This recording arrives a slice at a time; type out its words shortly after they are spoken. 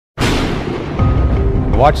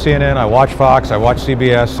watch CNN, I watch Fox, I watch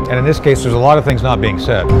CBS, and in this case, there's a lot of things not being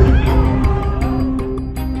said.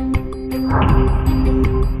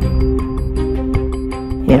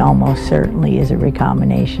 It almost certainly is a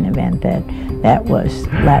recombination event that was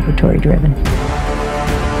laboratory driven.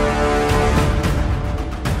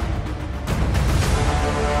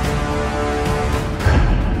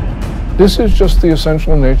 This is just the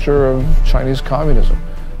essential nature of Chinese communism.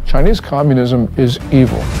 Chinese communism is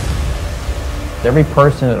evil. Every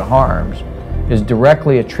person it harms is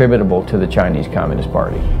directly attributable to the Chinese Communist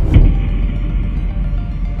Party.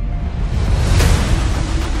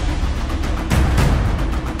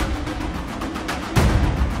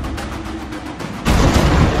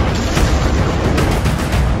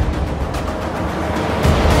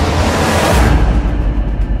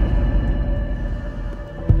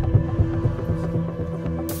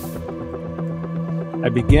 I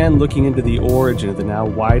began looking into the origin of the now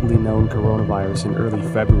widely known coronavirus in early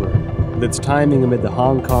February, with its timing amid the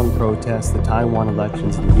Hong Kong protests, the Taiwan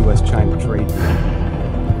elections, and the US-China trade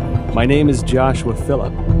deal. My name is Joshua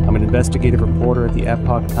Phillip. I'm an investigative reporter at the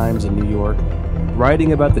Epoch Times in New York,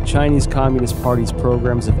 writing about the Chinese Communist Party's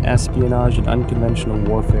programs of espionage and unconventional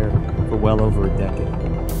warfare for well over a decade.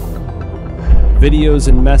 Videos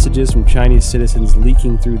and messages from Chinese citizens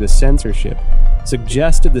leaking through the censorship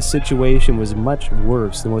suggested the situation was much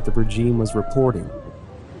worse than what the regime was reporting.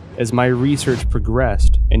 As my research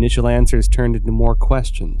progressed, initial answers turned into more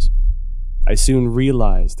questions. I soon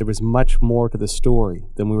realized there was much more to the story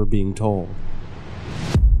than we were being told.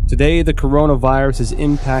 Today, the coronavirus is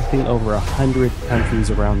impacting over 100 countries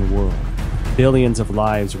around the world. Billions of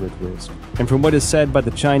lives are at risk. And from what is said by the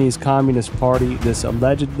Chinese Communist Party, this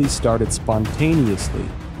allegedly started spontaneously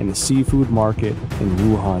in a seafood market in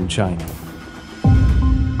Wuhan, China.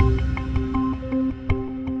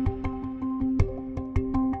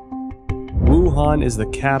 Wuhan is the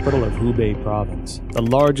capital of Hubei province, the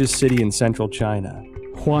largest city in central China.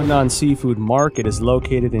 Huanan Seafood Market is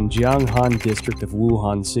located in Jianghan district of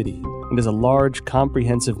Wuhan City and is a large,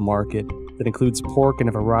 comprehensive market that includes pork and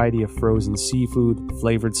a variety of frozen seafood,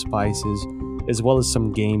 flavored spices, as well as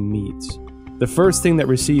some game meats. The first thing that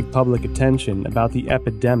received public attention about the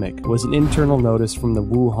epidemic was an internal notice from the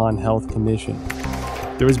Wuhan Health Commission.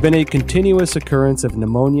 There has been a continuous occurrence of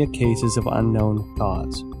pneumonia cases of unknown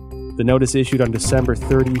cause. The notice issued on December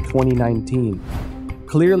 30, 2019,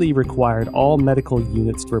 clearly required all medical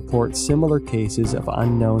units to report similar cases of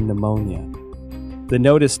unknown pneumonia. The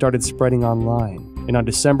notice started spreading online, and on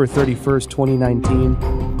December 31,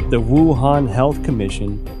 2019, the Wuhan Health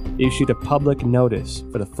Commission issued a public notice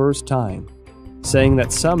for the first time, saying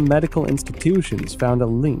that some medical institutions found a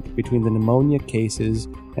link between the pneumonia cases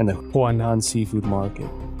and the Huanan Seafood Market.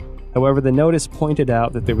 However, the notice pointed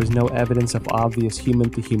out that there was no evidence of obvious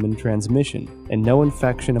human-to-human transmission and no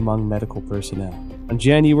infection among medical personnel. On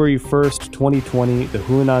January 1, 2020, the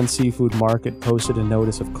Huanan Seafood Market posted a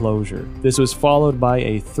notice of closure. This was followed by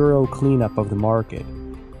a thorough cleanup of the market,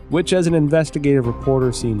 which as an investigative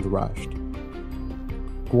reporter seemed rushed.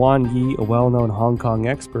 Guan Yi, a well-known Hong Kong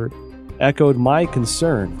expert, echoed my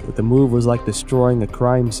concern that the move was like destroying a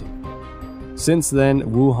crime scene. Since then,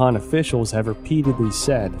 Wuhan officials have repeatedly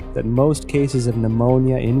said that most cases of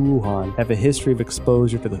pneumonia in Wuhan have a history of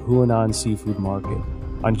exposure to the Huanan Seafood Market.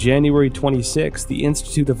 On January 26, the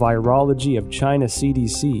Institute of Virology of China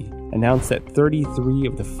CDC announced that 33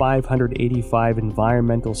 of the 585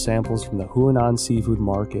 environmental samples from the Huanan Seafood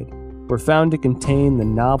Market were found to contain the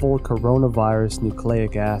novel coronavirus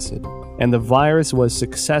nucleic acid, and the virus was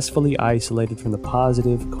successfully isolated from the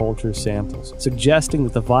positive culture samples, suggesting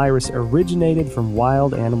that the virus originated from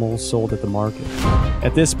wild animals sold at the market.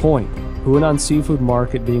 At this point, Huanan Seafood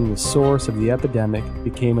Market being the source of the epidemic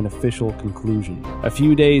became an official conclusion. A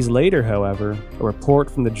few days later, however, a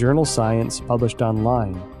report from the journal Science published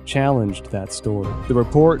online challenged that story. The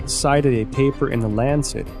report cited a paper in The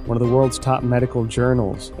Lancet, one of the world's top medical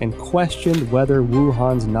journals, and questioned whether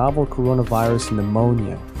Wuhan's novel coronavirus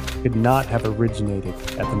pneumonia could not have originated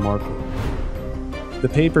at the market. The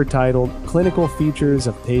paper, titled Clinical Features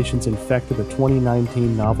of Patients Infected with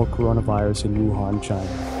 2019 Novel Coronavirus in Wuhan,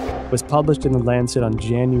 China, was published in The Lancet on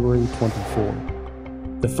January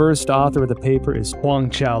 24. The first author of the paper is Huang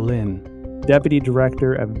Qiaolin, Deputy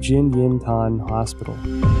Director of Jinyintan Hospital,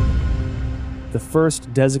 the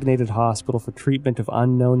first designated hospital for treatment of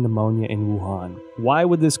unknown pneumonia in Wuhan. Why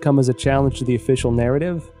would this come as a challenge to the official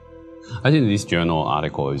narrative? I think this journal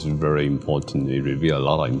article is very important. It reveals a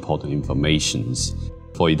lot of important information.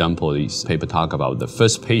 For example, this paper talks about the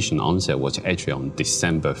first patient onset was actually on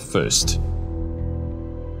December 1st.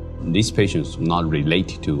 These patients were not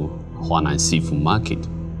related to Huanan Seafood Market.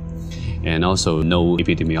 and also no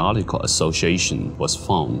epidemiological association was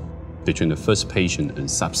found between the first patient and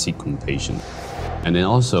subsequent patient. And then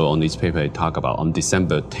also on this paper, I talk about on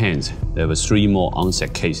December 10th, there were 3 more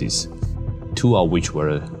onset cases, 2 of which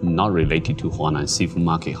were not related to Huanan Seafood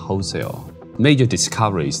Market wholesale. Major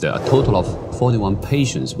discovery is that a total of 41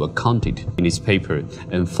 patients were counted in this paper,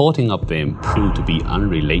 and 14 of them proved to be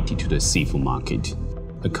unrelated to the seafood market,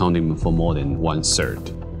 accounting for more than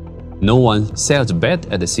 1/3. No one sells bed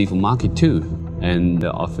at the seafood market too, and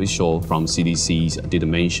the official from CDC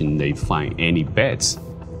didn't mention they find any beds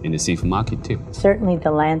in the seafood market too. Certainly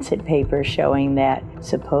the Lancet paper showing that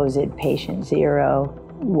supposed patient 0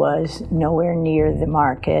 was nowhere near the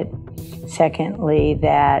market. Secondly,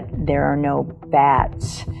 that there are no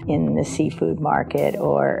bats in the seafood market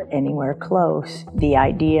or anywhere close. The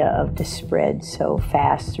idea of the spread so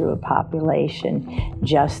fast through a population,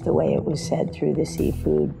 just the way it was said through the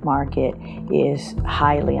seafood market, is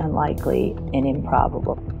highly unlikely and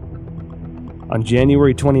improbable. On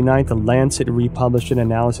January 29th, The Lancet republished an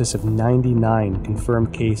analysis of 99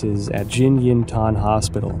 confirmed cases at Jinyintan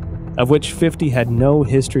Hospital, of which 50 had no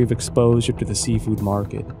history of exposure to the seafood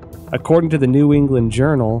market. According to the New England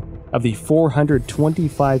Journal, of the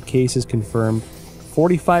 425 cases confirmed,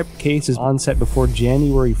 45 cases onset before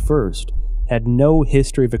January 1st had no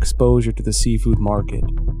history of exposure to the seafood market.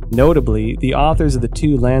 Notably, the authors of the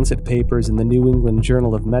 2 Lancet papers in the New England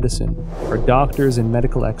Journal of Medicine are doctors and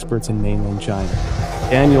medical experts in mainland China.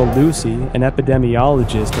 Daniel Lucy, an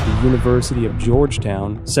epidemiologist at the University of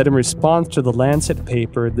Georgetown, said in response to the Lancet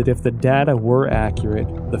paper that if the data were accurate,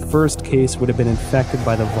 the first case would have been infected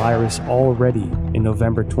by the virus already in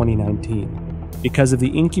November 2019, because of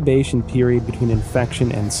the incubation period between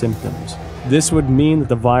infection and symptoms. This would mean that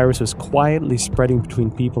the virus was quietly spreading between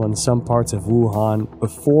people in some parts of Wuhan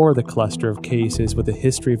before the cluster of cases with a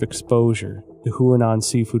history of exposure to Huanan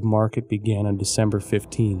Seafood Market began on December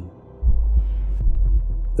 15.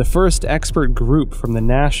 The first expert group from the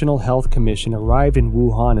National Health Commission arrived in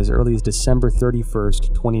Wuhan as early as December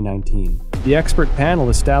 31st, 2019. The expert panel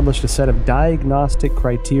established a set of diagnostic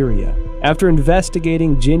criteria after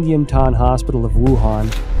investigating Jinyintan Hospital of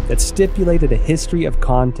Wuhan that stipulated a history of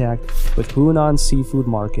contact with Huanan Seafood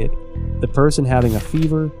Market, the person having a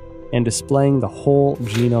fever, and displaying the whole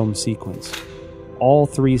genome sequence. All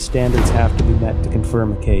 3 standards have to be met to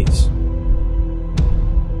confirm a case.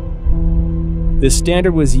 This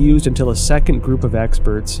standard was used until a second group of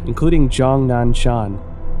experts, including Zhang Nanshan,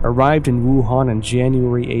 arrived in Wuhan on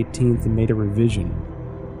January 18th and made a revision.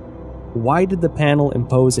 Why did the panel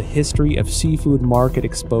impose a history of seafood market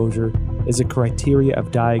exposure as a criteria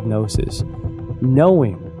of diagnosis,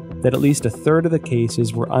 knowing that at least 1/3 of the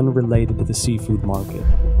cases were unrelated to the seafood market?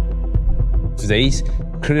 They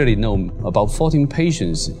clearly know about 14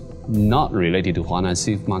 patients not related to Huanan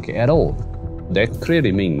Seafood Market at all. That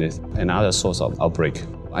clearly means another source of outbreak.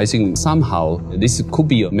 I think somehow this could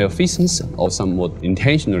be a malfeasance or somewhat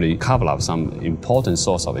intentionally cover up some important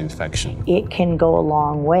source of infection. It can go a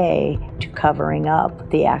long way to covering up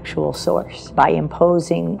the actual source by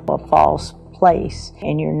imposing a false place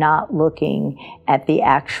and you're not looking at the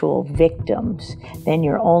actual victims. Then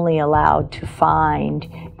you're only allowed to find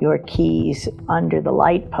your keys under the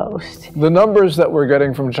light post. The numbers that we're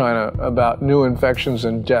getting from China about new infections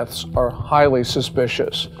and deaths are highly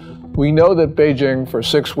suspicious. We know that Beijing, for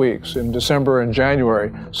 6 weeks in December and January,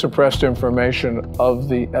 suppressed information of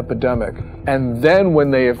the epidemic. And then when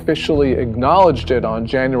they officially acknowledged it on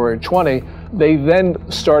January 20, they then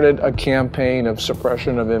started a campaign of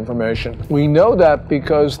suppression of information. We know that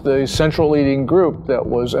because the central leading group that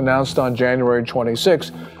was announced on January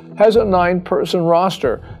 26 has a 9-person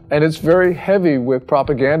roster, and it's very heavy with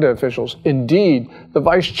propaganda officials. Indeed, the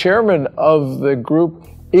vice chairman of the group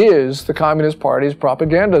is the Communist Party's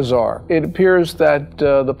propaganda czar. It appears that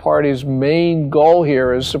the party's main goal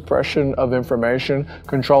here is suppression of information,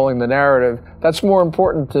 controlling the narrative. That's more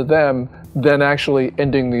important to them than actually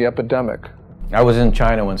ending the epidemic. I was in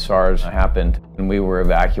China when SARS happened, and we were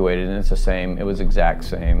evacuated, and it was the exact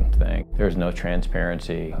same thing. There's no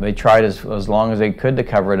transparency. They tried as long as they could to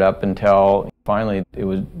cover it up until finally it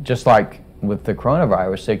was just like with the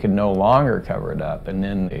coronavirus, they could no longer cover it up, and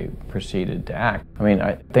then they proceeded to act. I mean,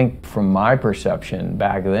 I think from my perception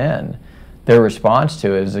back then, their response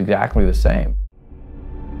to it is exactly the same.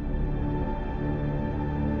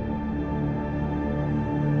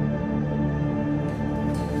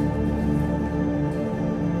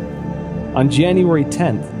 On January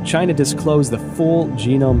 10th, China disclosed the full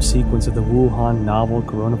genome sequence of the Wuhan novel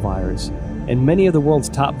coronavirus, and many of the world's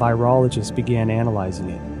top virologists began analyzing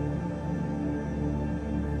it.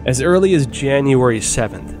 As early as January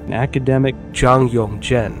 7th, academic Zhang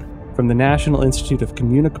Yongzhen from from the National Institute of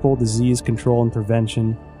Communicable Disease Control and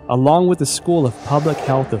Prevention, along with the School of Public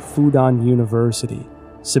Health of Fudan University,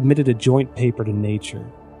 submitted a joint paper to Nature.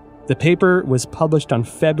 The paper was published on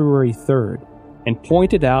February 3rd and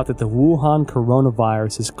pointed out that the Wuhan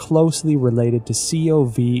coronavirus is closely related to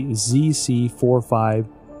CoV-ZC45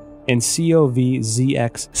 and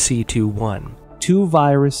CoV-ZXC21, two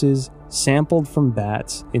viruses sampled from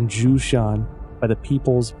bats in Zhoushan by the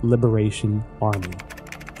People's Liberation Army.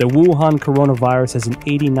 The Wuhan coronavirus has an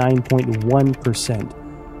 89.1%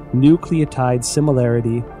 nucleotide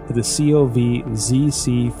similarity to the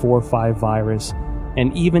CoV-ZC45 virus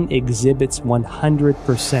and even exhibits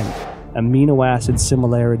 100% amino acid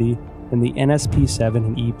similarity in the NSP7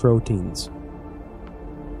 and E proteins.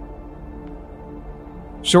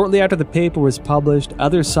 Shortly after the paper was published,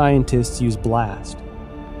 other scientists used BLAST,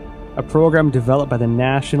 a program developed by the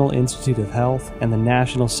National Institute of Health and the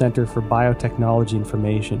National Center for Biotechnology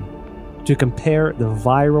Information, to compare the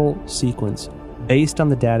viral sequence based on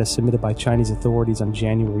the data submitted by Chinese authorities on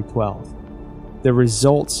January 12th. The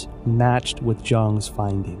results matched with Zhang's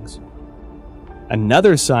findings.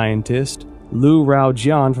 Another scientist, Lu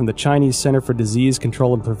Raojian from the Chinese Center for Disease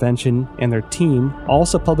Control and Prevention, and their team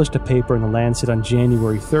also published a paper in The Lancet on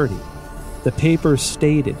January 30. The paper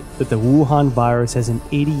stated that the Wuhan virus has an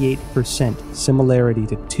 88% similarity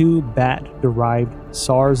to two bat-derived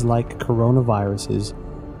SARS-like coronaviruses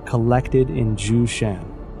collected in Zhoushan,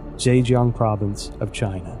 Zhejiang province of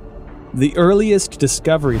China. The earliest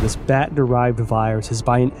discovery of this bat-derived virus is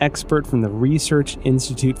by an expert from the Research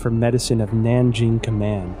Institute for Medicine of Nanjing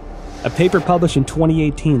Command. A paper published in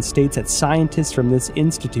 2018 states that scientists from this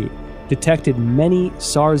institute detected many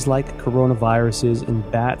SARS-like coronaviruses in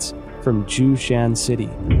bats from Zhoushan City,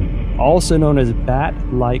 also known as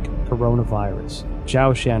bat-like coronavirus,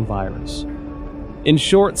 Zhoushan virus. In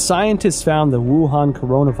short, scientists found the Wuhan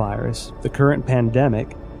coronavirus, the current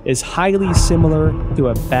pandemic, is highly similar to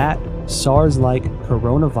a bat SARS-like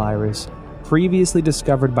coronavirus previously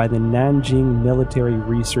discovered by the Nanjing Military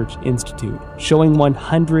Research Institute, showing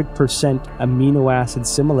 100% amino acid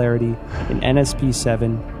similarity in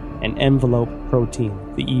NSP7 and envelope protein,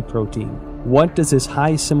 the E protein. What does this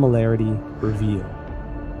high similarity reveal?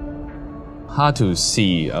 Hard to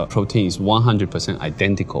see a protein is 100%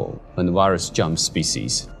 identical when the virus jumps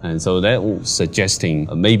species. And so that was suggesting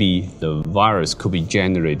maybe the virus could be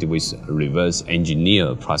generated with a reverse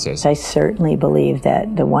engineer process. I certainly believe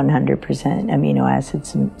that the 100% amino acid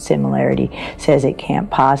similarity says it can't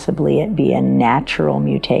possibly be a natural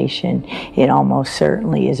mutation. It almost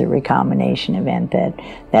certainly is a recombination event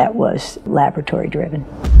that was laboratory driven.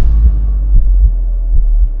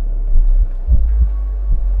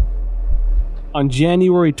 On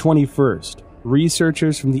January 21st,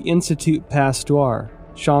 researchers from the Institut Pasteur,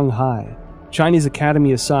 Shanghai, Chinese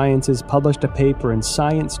Academy of Sciences published a paper in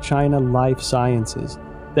Science China Life Sciences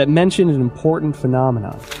that mentioned an important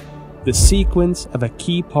phenomenon. The sequence of a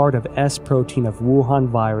key part of S protein of Wuhan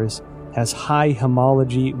virus has high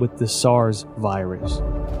homology with the SARS virus.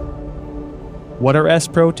 What are S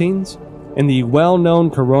proteins? In the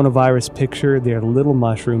well-known coronavirus picture, they are little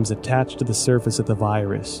mushrooms attached to the surface of the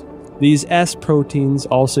virus. These S proteins,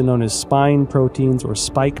 also known as spine proteins or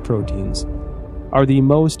spike proteins, are the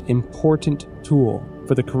most important tool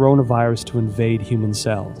for the coronavirus to invade human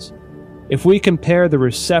cells. If we compare the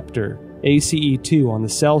receptor ACE2 on the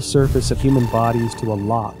cell surface of human bodies to a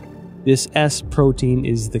lock, this S protein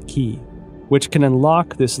is the key, which can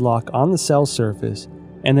unlock this lock on the cell surface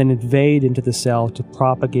and then invade into the cell to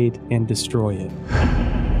propagate and destroy it.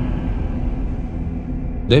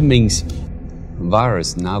 That means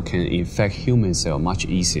virus now can infect human cell much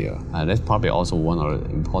easier. That's probably also one of the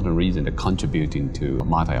important reasons that contributing to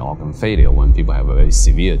multi-organ failure when people have a very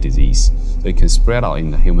severe disease. So it can spread out in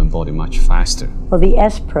the human body much faster. Well, the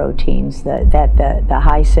S proteins, the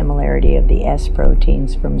high similarity of the S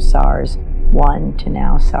proteins from SARS-1 to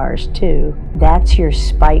now SARS-2, that's your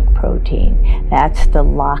spike protein. That's the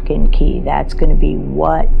lock and key. That's going to be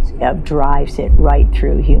what drives it right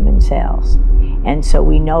through human cells. And so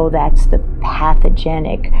we know that's the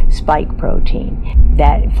pathogenic spike protein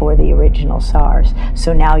that for the original SARS.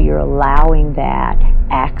 So now you're allowing that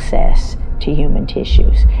access to human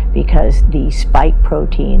tissues because the spike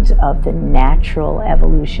proteins of the natural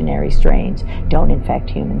evolutionary strains don't infect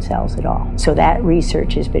human cells at all. So that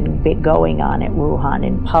research has been going on at Wuhan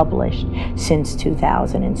and published since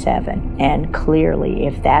 2007. And clearly,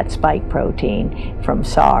 if that spike protein from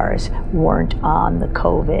SARS weren't on the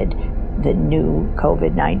new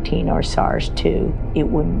COVID-19 or SARS-2, it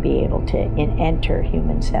wouldn't be able to enter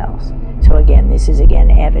human cells. So again, this is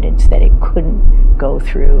evidence that it couldn't go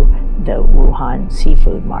through the Wuhan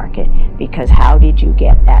seafood market, because how did you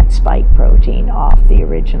get that spike protein off the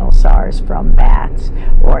original SARS from bats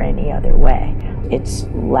or any other way? It's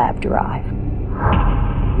lab-derived.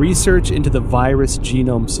 Research into the virus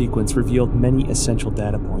genome sequence revealed many essential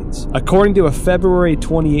data points. According to a February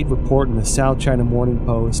 28 report in the South China Morning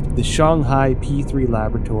Post, the Shanghai P3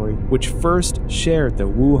 laboratory, which first shared the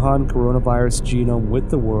Wuhan coronavirus genome with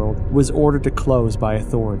the world, was ordered to close by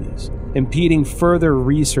authorities, impeding further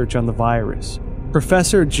research on the virus.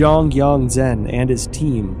 Professor Zhongyang Zhen and his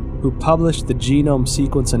team, who published the genome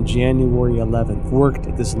sequence on January 11th, worked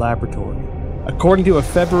at this laboratory. According to a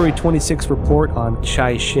February 26 report on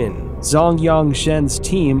Caixin, Zhongyang Zhen's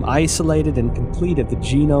team isolated and completed the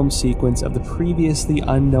genome sequence of the previously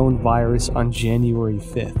unknown virus on January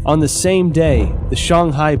 5th. On the same day, the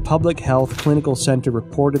Shanghai Public Health Clinical Center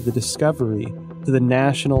reported the discovery to the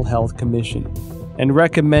National Health Commission and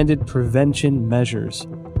recommended prevention measures.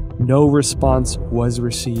 No response was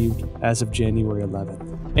received as of January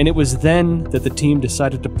 11th. And it was then that the team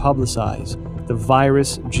decided to publicize the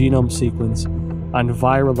virus genome sequence on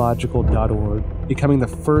virological.org, becoming the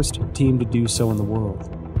first team to do so in the world.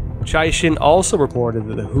 Caixin also reported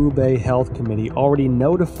that the Hubei Health Committee already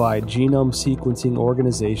notified genome sequencing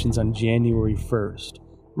organizations on January 1st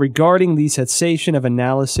regarding the cessation of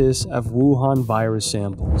analysis of Wuhan virus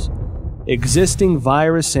samples. Existing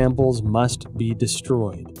virus samples must be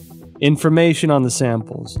destroyed. Information on the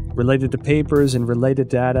samples, related to papers and related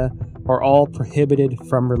data, are all prohibited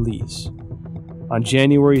from release. On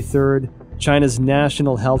January 3rd, China's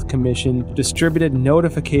National Health Commission distributed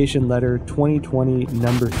Notification Letter 2020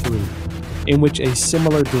 No. 3, in which a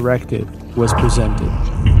similar directive was presented.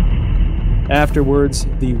 Afterwards,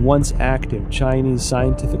 the once active Chinese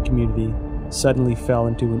scientific community suddenly fell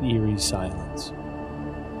into an eerie silence.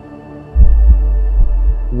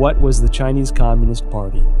 What was the Chinese Communist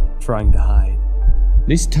Party trying to hide?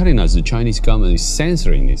 This is telling us the Chinese government is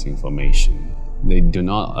censoring this information. They do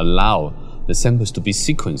not allow the samples to be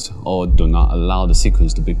sequenced or do not allow the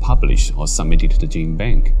sequence to be published or submitted to the gene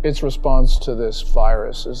bank. Its response to this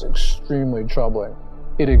virus is extremely troubling.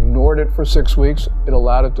 It ignored it for 6 weeks. It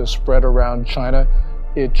allowed it to spread around China.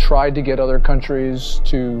 It tried to get other countries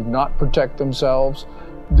to not protect themselves.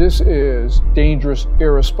 This is dangerous,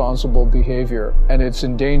 irresponsible behavior, and it's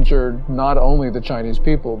endangered not only the Chinese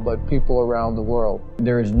people, but people around the world.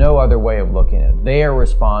 There is no other way of looking at it. They are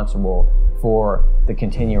responsible for the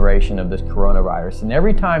continuation of this coronavirus. And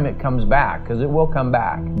every time it comes back, because it will come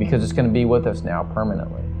back, because it's going to be with us now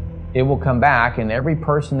permanently, it will come back, and every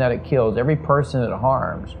person that it kills, every person it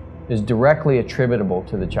harms, is directly attributable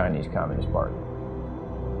to the Chinese Communist Party.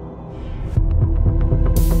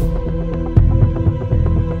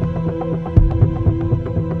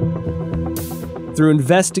 Through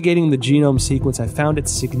investigating the genome sequence, I found it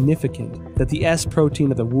significant that the S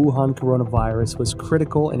protein of the Wuhan coronavirus was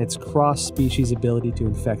critical in its cross-species ability to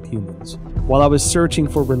infect humans. While I was searching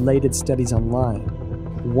for related studies online,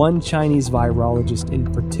 one Chinese virologist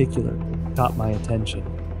in particular caught my attention.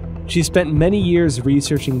 She spent many years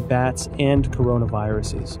researching bats and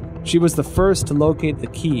coronaviruses. She was the first to locate the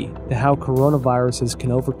key to how coronaviruses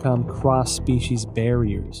can overcome cross-species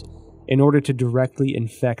barriers in order to directly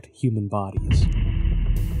infect human bodies.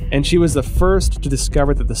 And she was the first to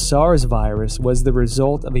discover that the SARS virus was the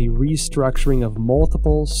result of a restructuring of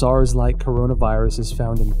multiple SARS-like coronaviruses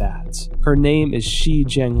found in bats. Her name is Shi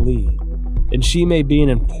Zhengli, and she may be an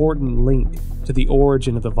important link to the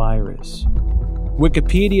origin of the virus.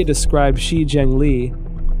 Wikipedia describes Shi Zhengli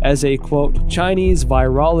as a, quote, Chinese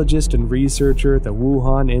virologist and researcher at the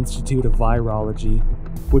Wuhan Institute of Virology,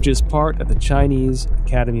 which is part of the Chinese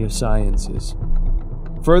Academy of Sciences.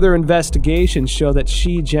 Further investigations show that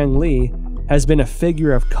Shi Zhengli has been a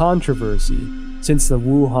figure of controversy since the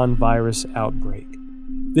Wuhan virus outbreak.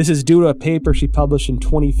 This is due to a paper she published in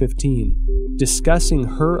 2015 discussing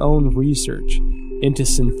her own research into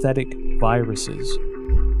synthetic viruses.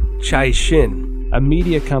 Caixin, a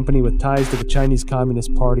media company with ties to the Chinese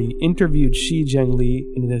Communist Party, interviewed Shi Zhengli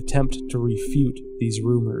in an attempt to refute these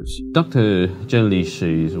rumors. Dr. Zhengli,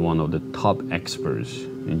 she is one of the top experts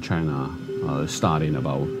in China studying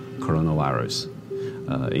about coronavirus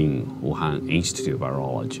in Wuhan Institute of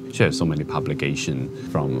Virology. She has so many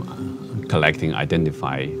publications from collecting,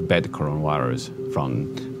 identify bad coronavirus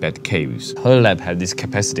from bad caves. Her lab had these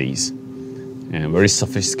capacities and very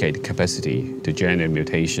sophisticated capacity to generate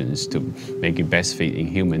mutations to make it best fit in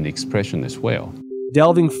human expression as well.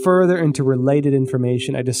 Delving further into related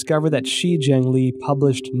information, I discovered that Shi Zhengli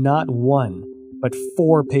published not one, but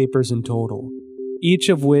 4 papers in total, each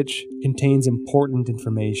of which contains important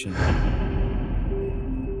information.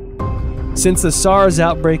 Since the SARS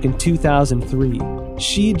outbreak in 2003,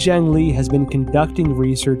 Shi Zhengli has been conducting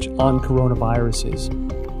research on coronaviruses.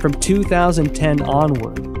 From 2010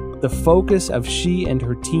 onward, the focus of Shi and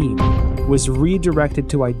her team was redirected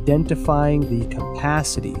to identifying the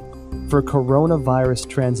capacity for coronavirus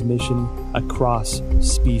transmission across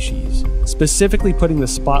species, specifically putting the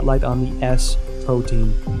spotlight on the S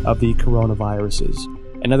protein of the coronaviruses.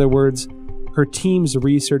 In other words, her team's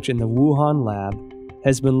research in the Wuhan lab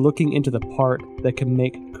has been looking into the part that can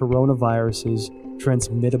make coronaviruses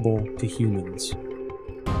transmittable to humans.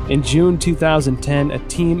 In June 2010, a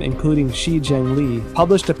team including Shi Zhengli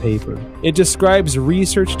published a paper. It describes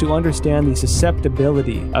research to understand the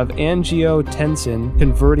susceptibility of angiotensin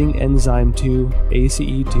converting enzyme 2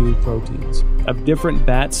 ACE2 proteins of different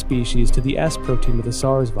bat species to the S protein of the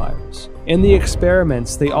SARS virus. In the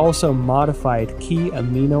experiments, they also modified key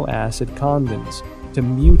amino acid convents to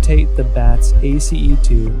mutate the bat's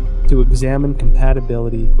ACE2 to examine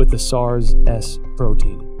compatibility with the SARS S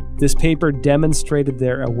protein. This paper demonstrated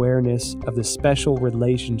their awareness of the special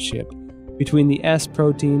relationship between the S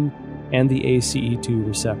protein and the ACE2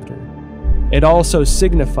 receptor. It also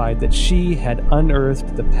signified that Shi had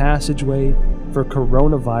unearthed the passageway for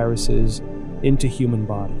coronaviruses into human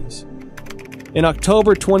bodies. In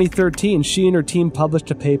October 2013, Shi and her team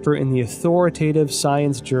published a paper in the authoritative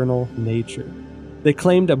science journal Nature. They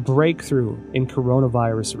claimed a breakthrough in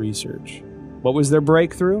coronavirus research. What was their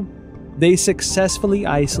breakthrough? They successfully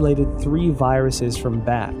isolated 3 viruses from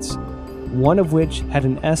bats, one of which had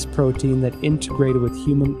an S protein that integrated with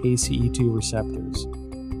human ACE2 receptors.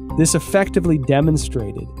 This effectively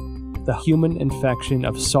demonstrated the human infection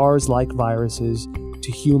of SARS-like viruses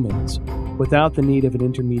to humans without the need of an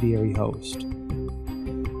intermediary host.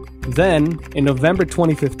 Then, in November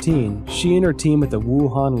 2015, Shi and her team at the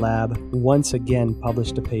Wuhan lab once again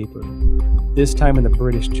published a paper, this time in the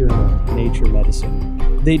British journal Nature Medicine.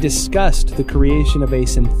 They discussed the creation of a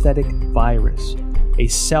synthetic virus, a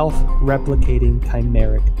self-replicating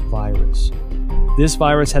chimeric virus. This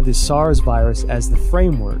virus had the SARS virus as the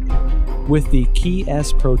framework, with the key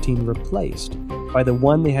S protein replaced by the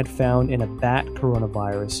one they had found in a bat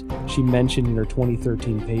coronavirus she mentioned in her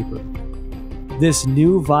 2013 paper. This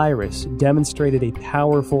new virus demonstrated a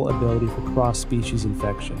powerful ability for cross-species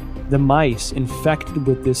infection. The mice infected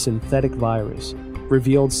with this synthetic virus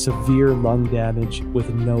revealed severe lung damage with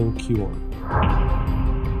no cure.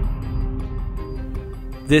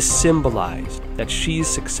 This symbolized that Shi's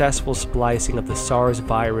successful splicing of the SARS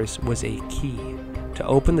virus was a key to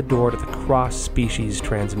open the door to the cross-species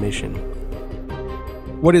transmission.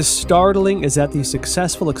 What is startling is that these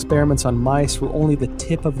successful experiments on mice were only the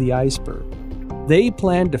tip of the iceberg. They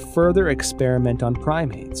planned to further experiment on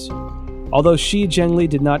primates. Although Shi Zhengli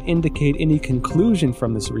did not indicate any conclusion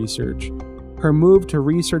from this research, her move to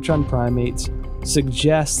research on primates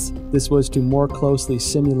suggests this was to more closely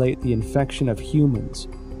simulate the infection of humans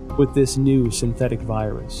with this new synthetic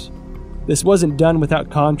virus. This wasn't done without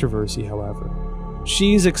controversy, however.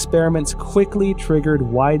 Shi's experiments quickly triggered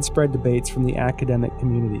widespread debates from the academic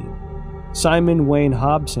community. Simon Wayne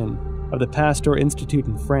Hobson of the Pasteur Institute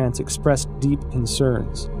in France expressed deep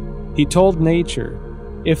concerns. He told Nature,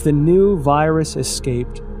 if the new virus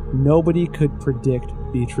escaped, nobody could predict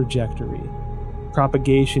the trajectory.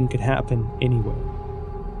 Propagation could happen anywhere.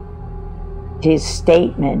 His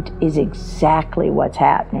statement is exactly what's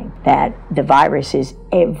happening, that the virus is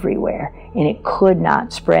everywhere and it could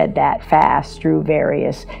not spread that fast through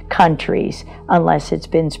various countries unless it's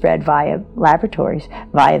been spread via laboratories,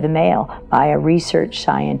 via the mail, via research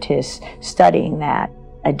scientists studying that.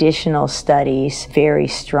 Additional studies very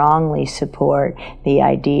strongly support the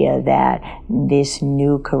idea that this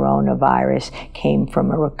new coronavirus came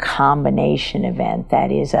from a recombination event,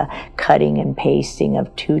 that is a cutting and pasting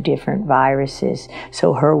of 2 different viruses.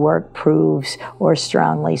 So her work proves or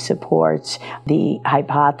strongly supports the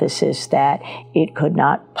hypothesis that it could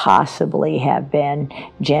not possibly have been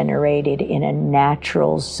generated in a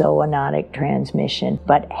natural zoonotic transmission,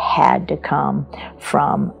 but had to come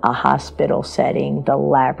from a hospital setting,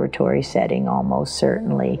 the laboratory setting, almost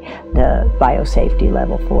certainly the biosafety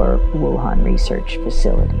level for Wuhan Research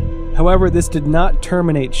Facility. However, this did not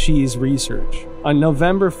terminate Shi's research. On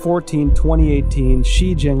November 14, 2018,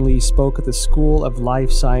 Shi Zhengli spoke at the School of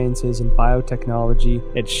Life Sciences and Biotechnology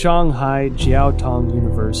at Shanghai Jiaotong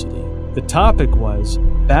University. The topic was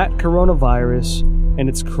bat coronavirus and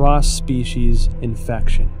its cross-species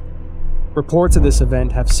infection. Reports of this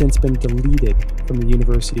event have since been deleted from the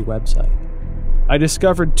university website. I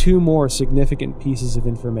discovered 2 more significant pieces of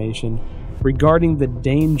information regarding the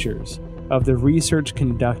dangers of the research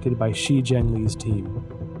conducted by Shi Zhengli's team.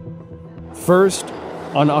 First,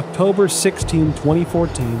 On October 16,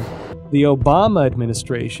 2014, the Obama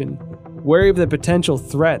administration, wary of the potential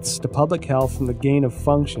threats to public health from the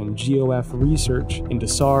gain-of-function GOF research into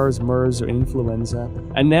SARS, MERS, or influenza,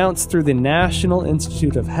 announced through the National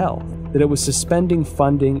Institute of Health that it was suspending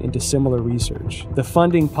funding into similar research. The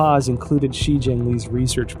funding pause included Shi Zhengli's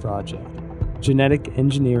research project, Genetic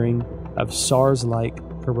Engineering of SARS-like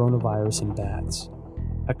Coronavirus in Bats,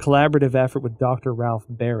 a collaborative effort with Dr. Ralph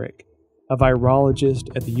Barrick, a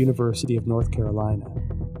virologist at the University of North Carolina.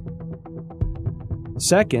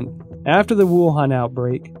 Second, after the Wuhan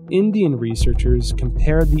outbreak, Indian researchers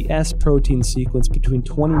compared the S protein sequence between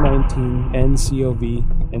 2019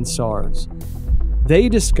 nCoV and SARS. They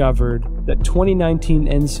discovered that 2019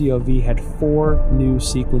 nCoV had 4 new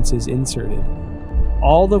sequences inserted,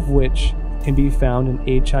 all of which can be found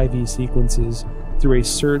in HIV sequences through a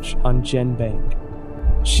search on GenBank.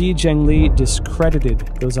 Shi Zhengli discredited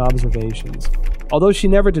those observations, although she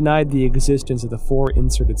never denied the existence of the 4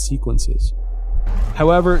 inserted sequences.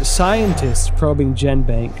 However, scientists probing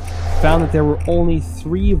GenBank found that there were only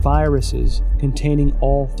 3 viruses containing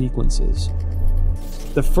all sequences.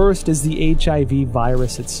 The first is the HIV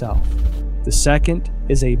virus itself. The second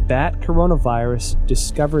is a bat coronavirus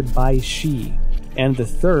discovered by Shi. And the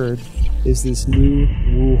third is this new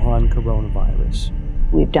Wuhan coronavirus.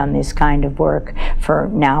 We've done this kind of work for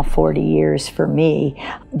now 40 years for me.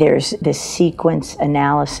 There's the sequence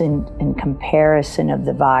analysis and comparison of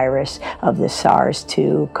the virus of the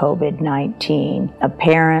SARS-2 COVID-19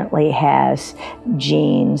 apparently has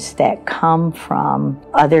genes that come from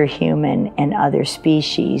other human and other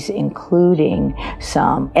species, including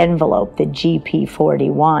some envelope, the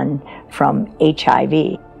GP41 from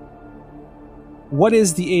HIV. What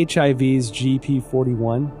is the HIV's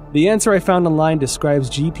GP41? The answer I found online describes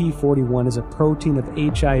GP41 as a protein of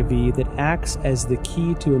HIV that acts as the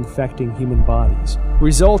key to infecting human bodies,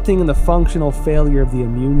 resulting in the functional failure of the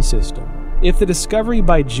immune system. If the discovery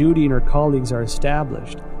by Judy and her colleagues are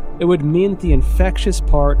established, it would mean that the infectious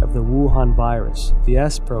part of the Wuhan virus, the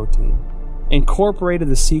S protein, incorporated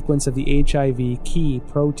the sequence of the HIV key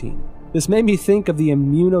protein. This made me think of the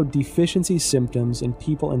immunodeficiency symptoms in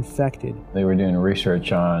people infected. They were doing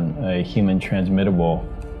research on a human transmittable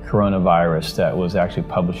coronavirus that was actually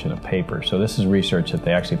published in a paper. So this is research that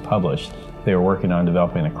they actually published. They were working on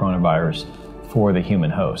developing a coronavirus for the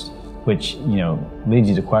human host, which, leads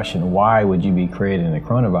you to question, why would you be creating a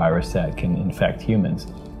coronavirus that can infect humans?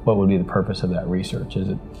 What would be the purpose of that research? Is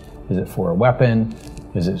it for a weapon?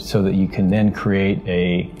 Is it so that you can then create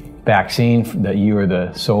a vaccine that you are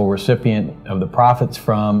the sole recipient of the profits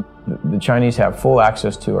from? The Chinese have full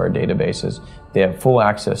access to our databases. They have full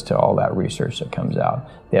access to all that research that comes out.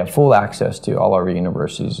 They have full access to all our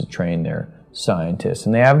universities to train their scientists.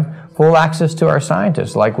 And they have full access to our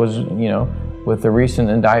scientists, like was, with the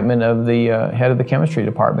recent indictment of the head of the chemistry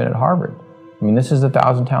department at Harvard. I mean, this is the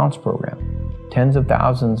 1,000 Talents program. Tens of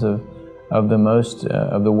thousands of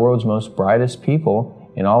the world's most brightest people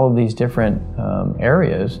in all of these different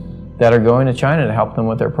areas that are going to China to help them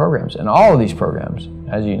with their programs. And all of these programs,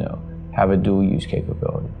 as you know, have a dual use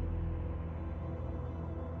capability.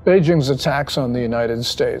 Beijing's attacks on the United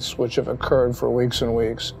States, which have occurred for weeks and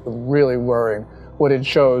weeks, are really worrying. What it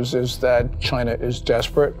shows is that China is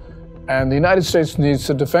desperate, and the United States needs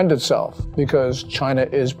to defend itself because China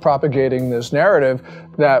is propagating this narrative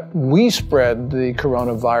that we spread the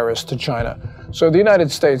coronavirus to China. So the United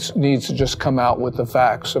States needs to just come out with the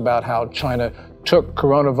facts about how China took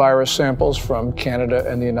coronavirus samples from Canada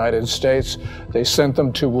and the United States. They sent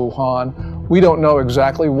them to Wuhan. We don't know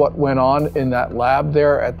exactly what went on in that lab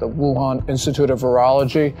there at the Wuhan Institute of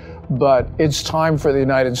Virology, but it's time for the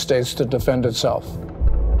United States to defend itself.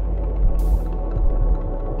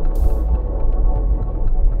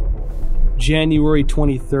 January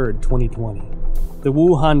 23rd, 2020. The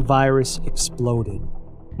Wuhan virus exploded.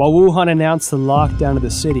 While Wuhan announced the lockdown of the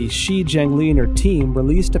city, Shi Zhengli and her team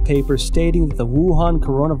released a paper stating that the Wuhan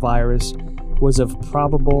coronavirus was of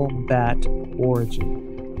probable bat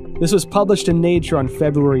origin. This was published in Nature on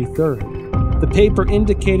February 3rd. The paper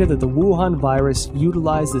indicated that the Wuhan virus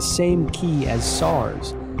utilized the same key as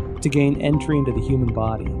SARS to gain entry into the human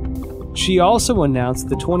body. She also announced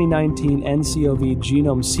the 2019 nCoV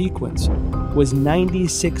genome sequence was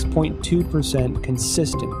 96.2%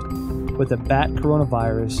 consistent with a bat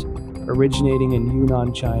coronavirus originating in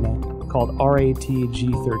Yunnan, China, called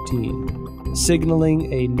RATG13,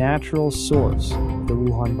 signaling a natural source of the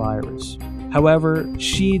Wuhan virus. However,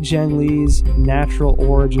 Shi Zhengli's natural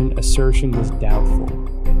origin assertion was doubtful.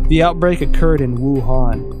 The outbreak occurred in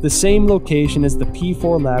Wuhan, the same location as the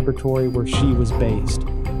P4 laboratory where Shi was based,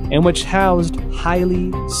 and which housed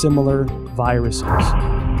highly similar viruses.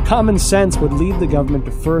 Common sense would lead the government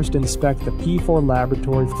to first inspect the P4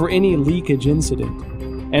 laboratory for any leakage incident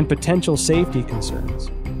and potential safety concerns.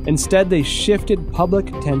 Instead, they shifted public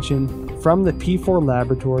attention from the P4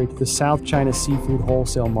 laboratory to the South China seafood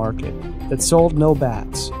wholesale market that sold no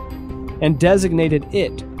bats, and designated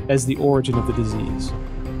it as the origin of the disease.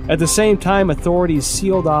 At the same time, authorities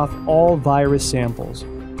sealed off all virus samples,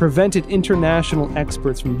 prevented international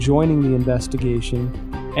experts from joining the investigation,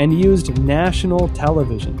 and used national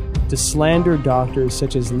television to slander doctors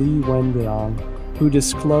such as Li Wenliang, who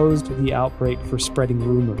disclosed the outbreak for spreading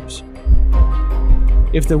rumors.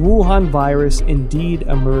 If the Wuhan virus indeed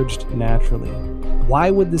emerged naturally, why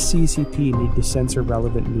would the CCP need to censor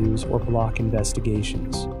relevant news or block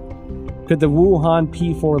investigations? Could the Wuhan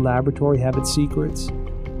P4 laboratory have its secrets?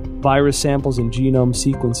 Virus samples and genome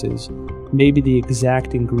sequences may be the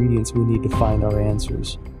exact ingredients we need to find our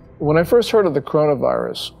answers. When I first heard of the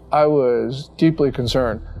coronavirus, I was deeply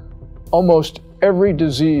concerned. Almost every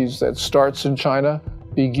disease that starts in China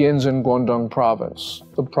begins in Guangdong province,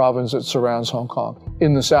 the province that surrounds Hong Kong,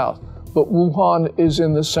 in the south. But Wuhan is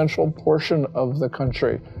in the central portion of the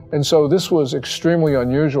country. And so this was extremely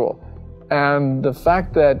unusual. And the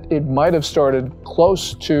fact that it might have started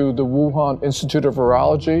close to the Wuhan Institute of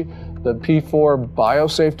Virology, the P4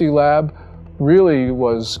 Biosafety Lab, really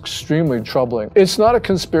was extremely troubling. It's not a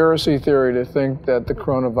conspiracy theory to think that the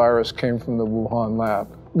coronavirus came from the Wuhan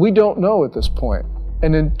lab. We don't know at this point.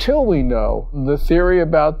 And until we know, the theory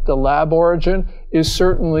about the lab origin is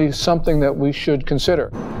certainly something that we should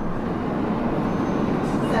consider.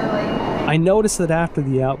 I noticed that after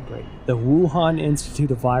the outbreak, the Wuhan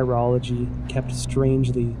Institute of Virology kept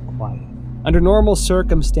strangely quiet. Under normal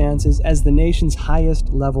circumstances, as the nation's highest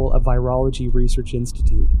level of virology research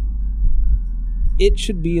institute, it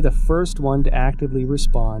should be the first one to actively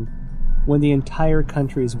respond when the entire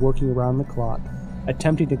country is working around the clock,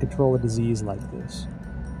 attempting to control a disease like this.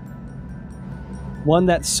 One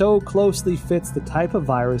that so closely fits the type of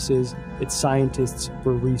viruses its scientists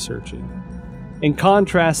were researching. In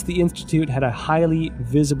contrast, the Institute had a highly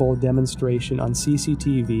visible demonstration on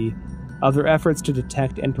CCTV of their efforts to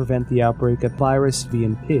detect and prevent the outbreak of virus V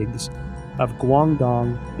in pigs of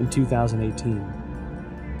Guangdong in 2018.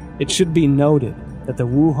 It should be noted that the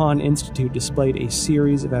Wuhan Institute displayed a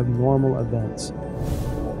series of abnormal events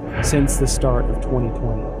since the start of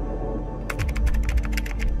 2020.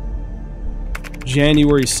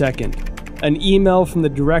 January 2nd, an email from the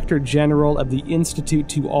Director General of the Institute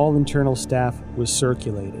to all internal staff was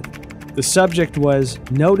circulated. The subject was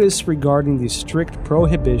Notice regarding the strict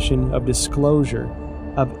prohibition of disclosure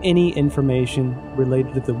of any information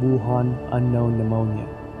related to the Wuhan unknown pneumonia.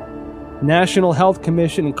 National Health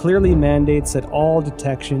Commission clearly mandates that all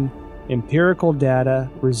detection, empirical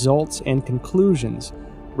data, results, and conclusions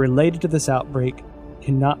related to this outbreak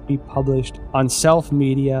cannot be published on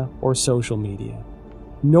self-media or social media,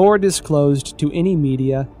 nor disclosed to any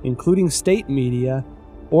media, including state media,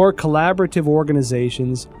 or collaborative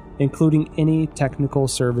organizations, including any technical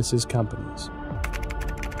services companies.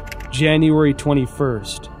 January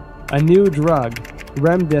 21st, a new drug,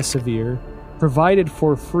 remdesivir, provided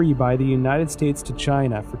for free by the United States to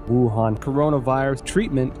China for Wuhan coronavirus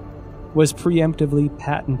treatment, was preemptively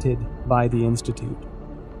patented by the Institute.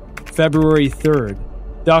 February 3rd,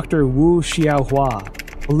 Dr. Wu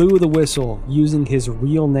Xiaohua blew the whistle using his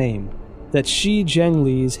real name that Xi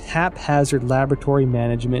Zhengli's haphazard laboratory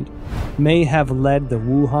management may have led the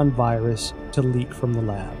Wuhan virus to leak from the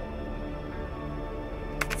lab.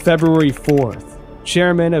 February 4th,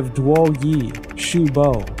 Chairman of Duoyi, Xu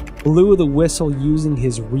Bo, blew the whistle using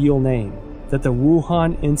his real name that the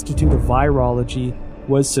Wuhan Institute of Virology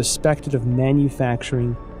was suspected of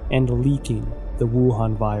manufacturing and leaking the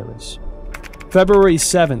Wuhan virus. February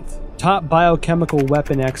 7th, top biochemical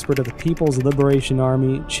weapon expert of the People's Liberation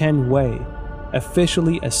Army, Chen Wei,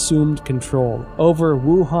 officially assumed control over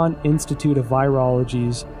Wuhan Institute of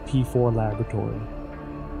Virology's P4 laboratory.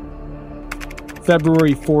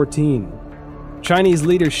 February 14, Chinese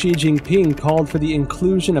leader Xi Jinping called for the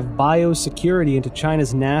inclusion of biosecurity into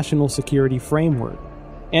China's national security framework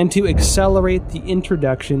and to accelerate the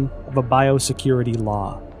introduction of a biosecurity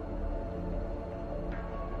law.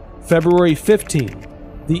 February 15,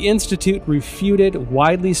 the Institute refuted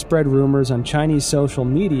widely spread rumors on Chinese social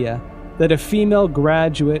media that a female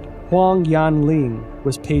graduate, Huang Yanling,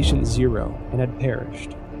 was patient zero and had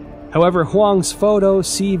perished. However, Huang's photo,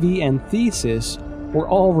 CV, and thesis were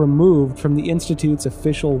all removed from the Institute's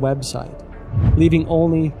official website, leaving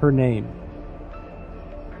only her name.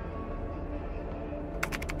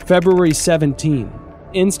 February 17,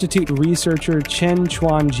 Institute researcher Chen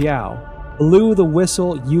Chuanjiao blew the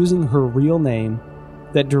whistle using her real name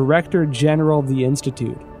that Director General of the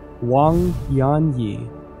Institute, Wang Yanyi,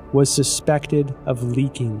 was suspected of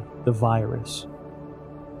leaking the virus.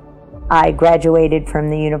 I graduated from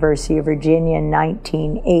the University of Virginia in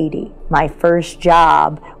 1980. My first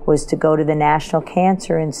job was to go to the National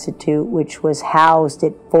Cancer Institute, which was housed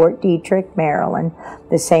at Fort Detrick, Maryland,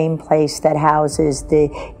 the same place that houses the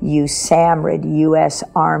USAMRIID, U.S.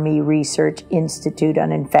 Army Research Institute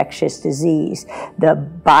on Infectious Disease, the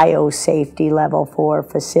biosafety level 4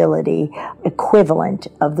 facility, equivalent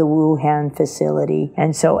of the Wuhan facility.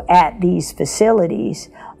 And so at these facilities,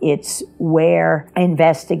 it's where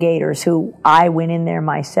investigators who I went in there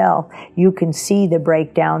myself, you can see the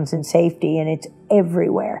breakdowns in safety, and it's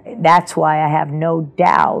everywhere. That's why I have no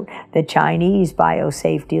doubt the Chinese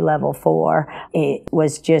biosafety level 4, it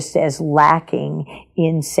was just as lacking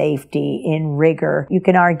in safety, in rigor. You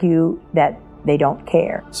can argue that they don't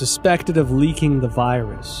care. Suspected of leaking the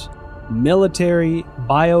virus, military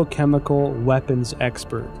biochemical weapons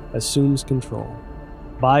expert assumes control.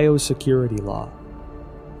 Biosecurity law.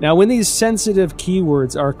 Now, when these sensitive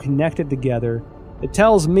keywords are connected together, it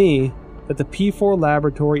tells me that the P4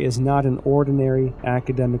 laboratory is not an ordinary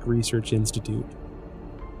academic research institute.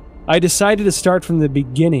 I decided to start from the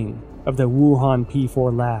beginning of the Wuhan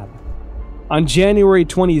P4 lab. On January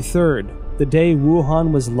 23rd, the day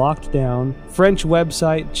Wuhan was locked down, French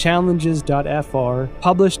website challenges.fr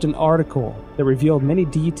published an article that revealed many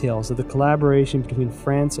details of the collaboration between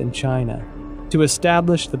France and China to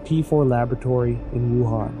establish the P4 laboratory in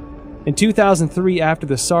Wuhan. In 2003, after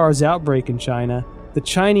the SARS outbreak in China, the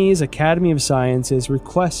Chinese Academy of Sciences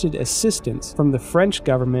requested assistance from the French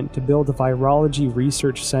government to build a virology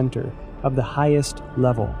research center of the highest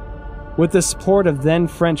level. With the support of then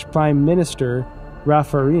French Prime Minister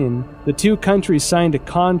Raffarin, the two countries signed a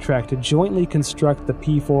contract to jointly construct the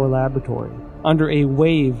P4 laboratory under a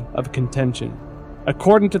wave of contention.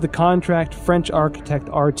 According to the contract, French architect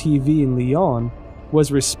RTV in Lyon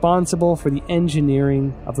was responsible for the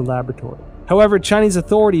engineering of the laboratory. However, Chinese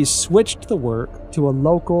authorities switched the work to a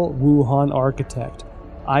local Wuhan architect,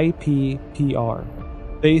 IPPR,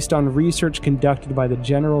 based on research conducted by the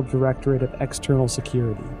General Directorate of External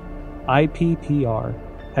Security. IPPR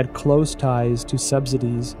had close ties to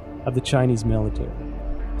subsidies of the Chinese military,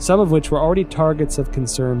 some of which were already targets of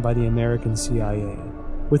concern by the American CIA.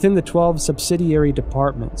 Within the 12 subsidiary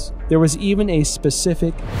departments, there was even a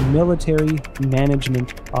specific military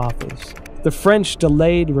management office. The French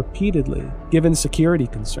delayed repeatedly, given security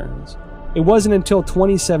concerns. It wasn't until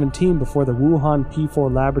 2017 before the Wuhan P4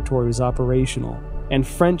 laboratory was operational, and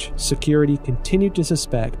French security continued to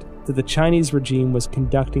suspect that the Chinese regime was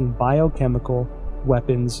conducting biochemical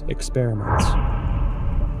weapons experiments.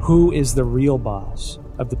 Who is the real boss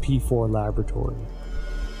of the P4 laboratory?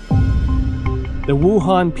 The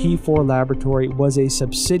Wuhan P4 laboratory was a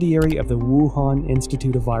subsidiary of the Wuhan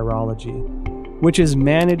Institute of Virology, which is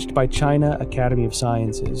managed by China Academy of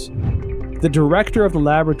Sciences. The director of the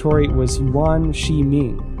laboratory was Yuan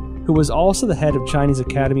Shiming, who was also the head of Chinese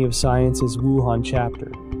Academy of Sciences Wuhan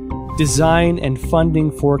chapter. Design and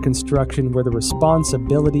funding for construction were the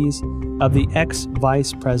responsibilities of the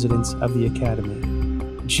ex-vice presidents of the academy,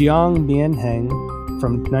 Jiang Mianheng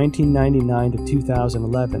from 1999 to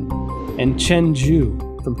 2011, and Chen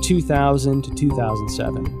Zhu from 2000 to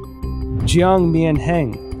 2007. Jiang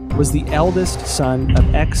Mianheng was the eldest son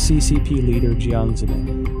of ex-CCP leader Jiang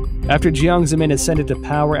Zemin. After Jiang Zemin ascended to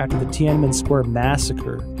power after the Tiananmen Square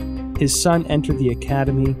massacre, his son entered the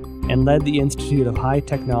academy and led the Institute of High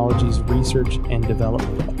Technologies Research and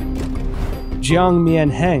Development. Jiang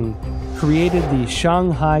Mianheng created the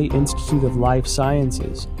Shanghai Institute of Life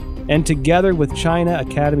Sciences, and together with China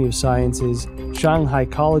Academy of Sciences, Shanghai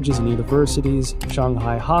colleges and universities,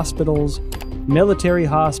 Shanghai hospitals, military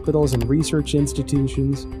hospitals, and research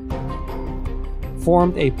institutions,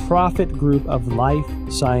 formed a profit group of life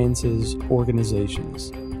sciences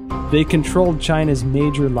organizations. They controlled China's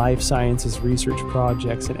major life sciences research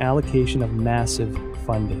projects and allocation of massive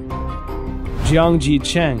funding. Jiang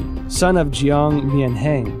Jicheng, son of Jiang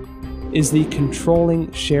Mianheng, is the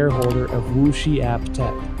controlling shareholder of WuXi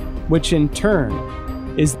AppTec, which in turn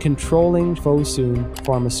is controlling Fosun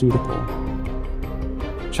Pharmaceutical,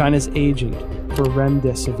 China's agent for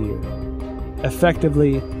Remdesivir.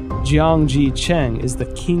 Effectively, Jiang Jicheng is the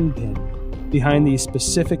kingpin behind the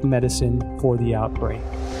specific medicine for the outbreak.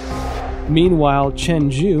 Meanwhile,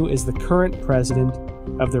 Chen Zhu is the current president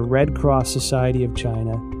of the Red Cross Society of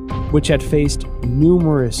China, which had faced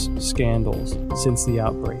numerous scandals since the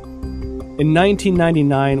outbreak. In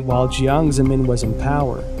 1999, while Jiang Zemin was in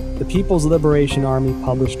power, the People's Liberation Army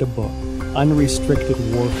published a book, Unrestricted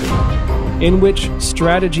Warfare, in which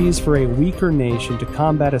strategies for a weaker nation to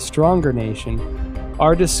combat a stronger nation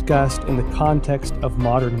are discussed in the context of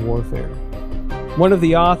modern warfare. One of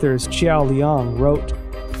the authors, Qiao Liang, wrote,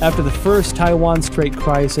 "After the first Taiwan Strait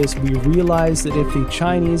crisis, we realized that if the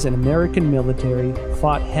Chinese and American military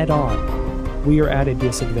fought head-on, we are at a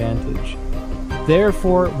disadvantage.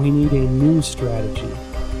 Therefore, we need a new strategy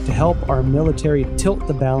to help our military tilt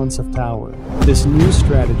the balance of power. This new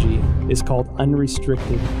strategy is called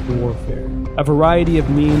unrestricted warfare, a variety of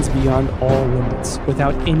means beyond all limits,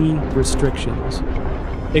 without any restrictions.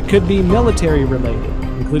 It could be military related,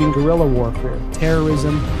 including guerrilla warfare,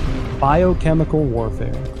 terrorism, biochemical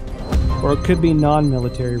warfare, or it could be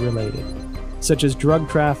non-military related, such as drug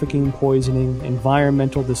trafficking, poisoning,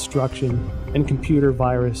 environmental destruction, and computer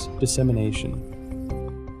virus dissemination."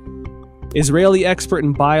 Israeli expert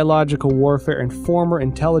in biological warfare and former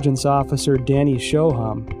intelligence officer Danny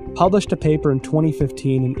Shoham published a paper in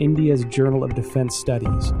 2015 in India's Journal of Defense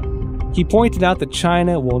Studies. He pointed out that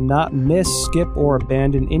China will not miss, skip, or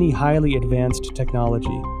abandon any highly advanced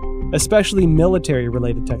technology, especially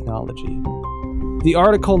military-related technology. The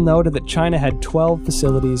article noted that China had 12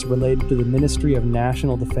 facilities related to the Ministry of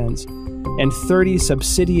National Defense and 30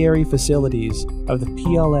 subsidiary facilities of the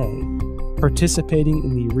PLA participating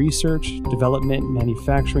in the research, development,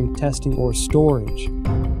 manufacturing, testing, or storage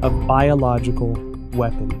of biological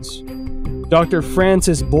weapons. Dr.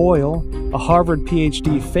 Francis Boyle, a Harvard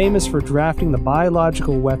PhD famous for drafting the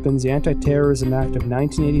Biological Weapons Anti-Terrorism Act of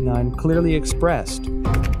 1989, clearly expressed,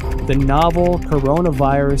 "The novel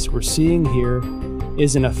coronavirus we're seeing here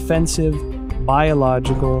is an offensive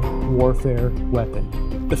biological warfare weapon."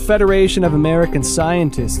 The Federation of American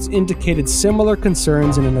Scientists indicated similar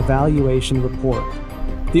concerns in an evaluation report.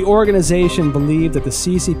 The organization believed that the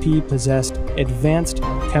CCP possessed advanced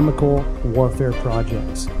chemical warfare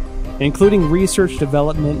projects, including research,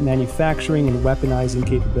 development, manufacturing, and weaponizing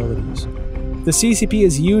capabilities. The CCP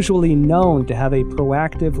is usually known to have a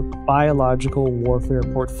proactive biological warfare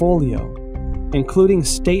portfolio, including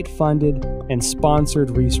state-funded and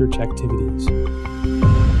sponsored research activities.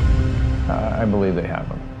 I believe they have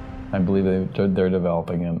them. I believe they're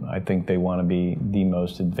developing them. I think they want to be the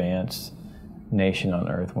most advanced nation on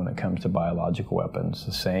earth when it comes to biological weapons.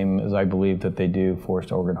 The same as I believe that they do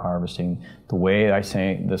forced organ harvesting.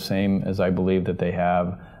 The same as I believe that they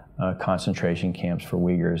have concentration camps for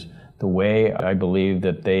Uyghurs. The way I believe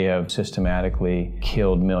that they have systematically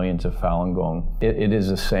killed millions of Falun Gong. It is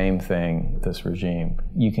the same thing, this regime.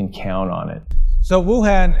 You can count on it. So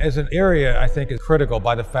Wuhan as an area, I think, is critical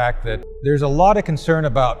by the fact that there's a lot of concern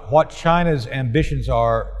about what China's ambitions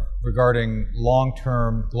are regarding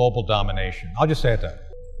long-term global domination. I'll just say it that.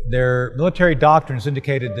 Their military doctrines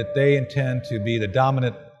indicated that they intend to be the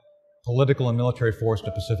dominant political and military force in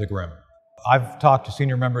the Pacific Rim. I've talked to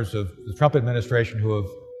senior members of the Trump administration who have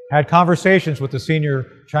had conversations with the senior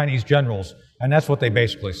Chinese generals, and that's what they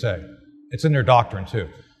basically say. It's in their doctrine, too.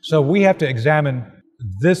 So we have to examine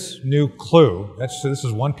this new clue. This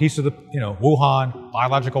is one piece of the, Wuhan,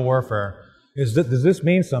 biological warfare. Does this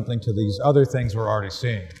mean something to these other things we're already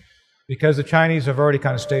seeing? Because the Chinese have already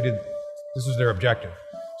kind of stated this is their objective.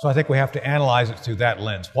 So I think we have to analyze it through that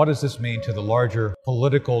lens. What does this mean to the larger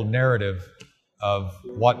political narrative of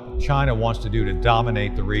what China wants to do to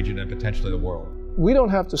dominate the region and potentially the world? We don't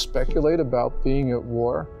have to speculate about being at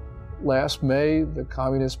war. Last May, the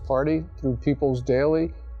Communist Party, through People's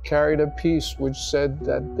Daily, carried a piece which said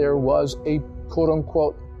that there was a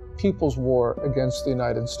quote-unquote people's war against the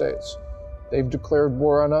United States. They've declared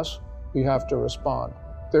war on us. We have to respond.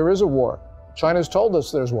 There is a war. China's told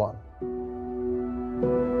us there's one.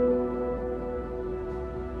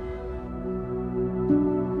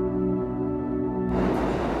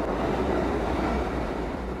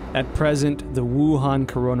 At present, the Wuhan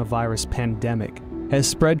coronavirus pandemic has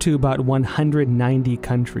spread to about 190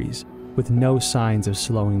 countries, with no signs of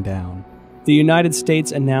slowing down. The United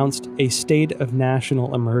States announced a state of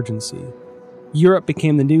national emergency. Europe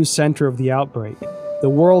became the new center of the outbreak. The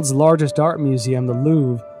world's largest art museum, the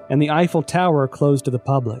Louvre, and the Eiffel Tower are closed to the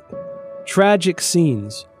public. Tragic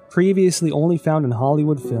scenes, previously only found in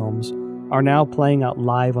Hollywood films, are now playing out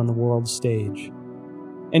live on the world stage.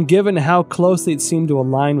 And given how closely it seemed to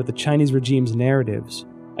align with the Chinese regime's narratives,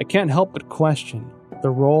 I can't help but question the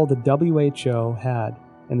role the WHO had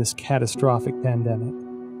in this catastrophic pandemic.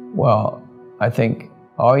 Well, I think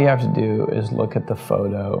all you have to do is look at the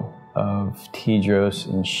photo of Tedros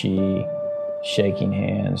and Xi shaking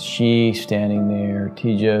hands. Xi standing there,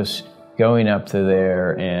 Tedros going up to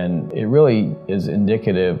there, and it really is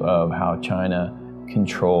indicative of how China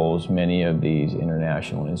controls many of these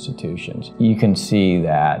international institutions. You can see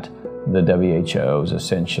that the WHO is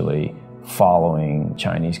essentially following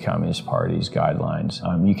Chinese Communist Party's guidelines.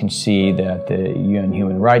 You can see that the UN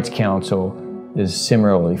Human Rights Council is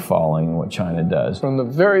similarly following what China does. From the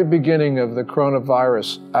very beginning of the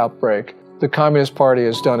coronavirus outbreak, the Communist Party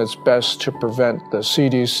has done its best to prevent the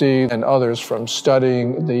CDC and others from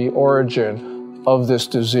studying the origin of this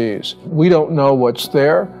disease. We don't know what's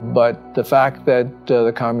there, but the fact that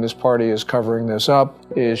the Communist Party is covering this up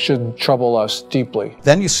should trouble us deeply.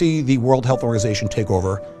 Then you see the World Health Organization take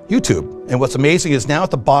over YouTube. And what's amazing is now at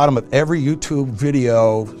the bottom of every YouTube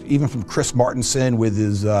video, even from Chris Martenson with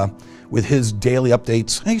his daily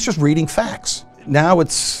updates, he's just reading facts. Now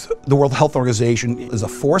it's the World Health Organization is a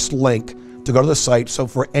forced link to go to the site. So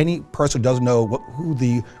for any person who doesn't know who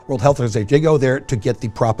the World Health Organization, they go there to get the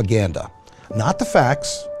propaganda. Not the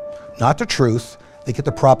facts, not the truth, they get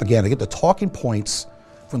the propaganda, they get the talking points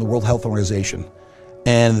from the World Health Organization.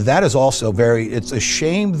 And that is also it's a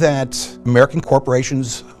shame that American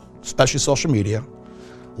corporations, especially social media,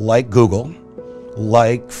 like Google,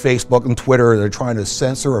 like Facebook and Twitter, they're trying to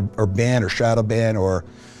censor or ban or shadow ban or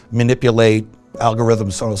manipulate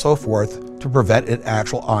algorithms, so on and so forth, to prevent an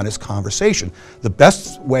actual honest conversation. The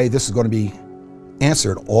best way this is going to be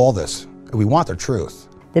answered, all this, we want the truth.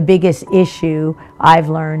 The biggest issue I've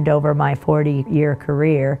learned over my 40-year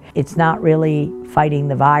career, it's not really fighting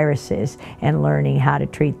the viruses and learning how to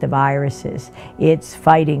treat the viruses. It's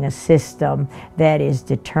fighting a system that is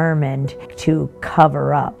determined to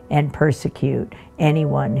cover up and persecute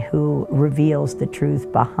anyone who reveals the truth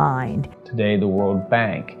behind. Today, the World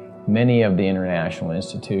Bank, many of the international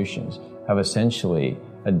institutions have essentially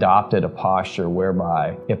adopted a posture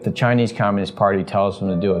whereby if the Chinese Communist Party tells them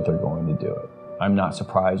to do it, they're going to do it. I'm not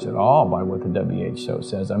surprised at all by what the WHO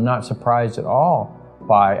says. I'm not surprised at all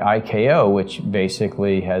by ICAO, which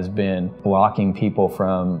basically has been blocking people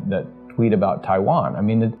from that tweet about Taiwan. I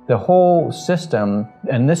mean, the whole system,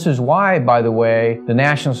 and this is why, by the way, the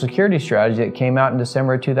national security strategy that came out in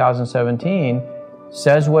December 2017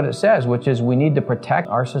 says what it says, which is we need to protect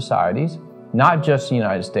our societies, not just the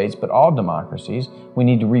United States, but all democracies. We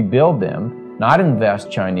need to rebuild them, not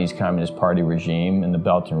invest Chinese Communist Party regime in the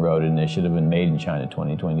Belt and Road Initiative and Made in China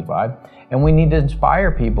 2025. And we need to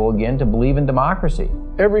inspire people again to believe in democracy.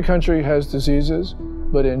 Every country has diseases,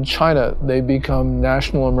 but in China they become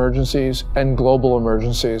national emergencies and global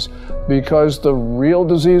emergencies because the real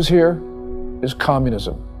disease here is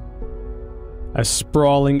communism. A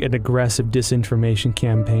sprawling and aggressive disinformation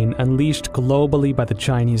campaign unleashed globally by the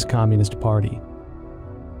Chinese Communist Party.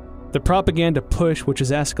 The propaganda push, which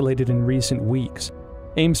has escalated in recent weeks,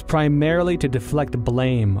 aims primarily to deflect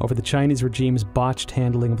blame over the Chinese regime's botched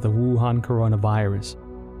handling of the Wuhan coronavirus,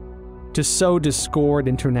 to sow discord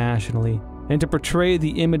internationally, and to portray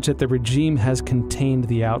the image that the regime has contained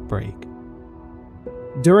the outbreak.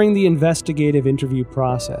 During the investigative interview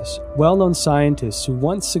process, well-known scientists who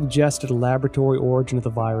once suggested a laboratory origin of the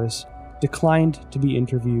virus declined to be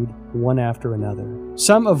interviewed one after another.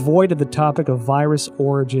 Some avoided the topic of virus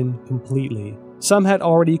origin completely. Some had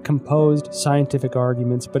already composed scientific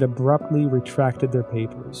arguments but abruptly retracted their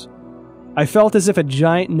papers. I felt as if a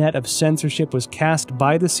giant net of censorship was cast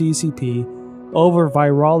by the CCP over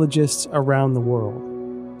virologists around the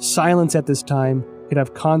world. Silence at this time could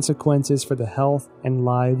have consequences for the health and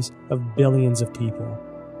lives of billions of people.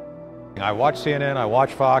 I watch CNN, I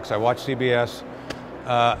watch Fox, I watch CBS,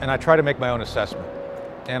 and I try to make my own assessment.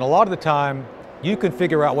 And a lot of the time, you can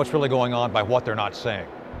figure out what's really going on by what they're not saying.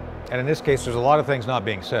 And in this case, there's a lot of things not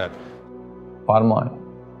being said. Bottom line,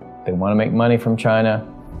 they want to make money from China.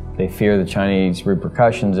 They fear the Chinese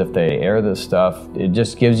repercussions if they air this stuff. It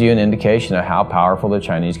just gives you an indication of how powerful the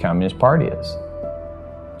Chinese Communist Party is.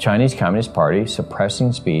 Chinese Communist Party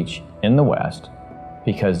suppressing speech in the West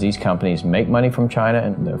because these companies make money from China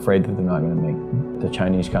and they're afraid that they're not going to make, the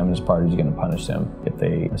Chinese Communist Party is going to punish them if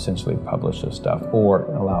they essentially publish this stuff or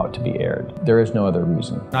allow it to be aired. There is no other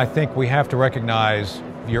reason. I think we have to recognize,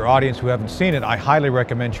 your audience who haven't seen it, I highly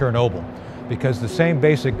recommend Chernobyl, because the same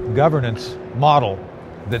basic governance model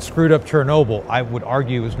that screwed up Chernobyl, I would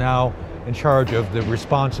argue, is now in charge of the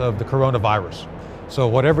response of the coronavirus. So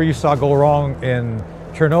whatever you saw go wrong in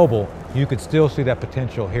Chernobyl, you could still see that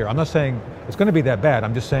potential here. I'm not saying it's going to be that bad.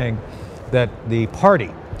 I'm just saying that the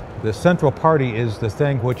party, the central party, is the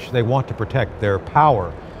thing which they want to protect, their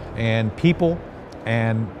power. And people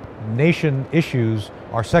and nation issues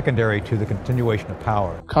are secondary to the continuation of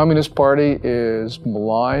power. Communist Party is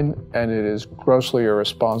malign and it is grossly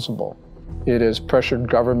irresponsible. It has pressured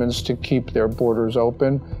governments to keep their borders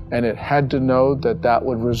open, and it had to know that that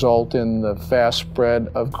would result in the fast spread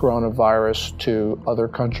of coronavirus to other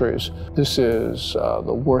countries. This is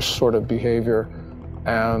the worst sort of behavior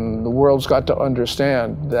And the world's got to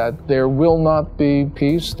understand that there will not be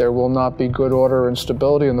peace, there will not be good order and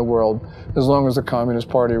stability in the world as long as the Communist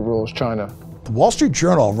Party rules China. The Wall Street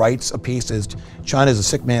Journal writes a piece as China is a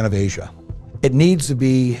sick man of Asia. It needs to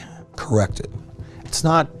be corrected. It's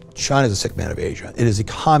not China is a sick man of Asia. It is the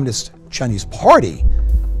Communist Chinese Party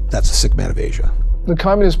that's a sick man of Asia. The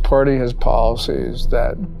Communist Party has policies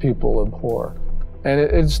that people abhor. And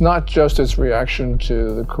it's not just its reaction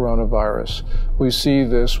to the coronavirus. We see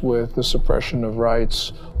this with the suppression of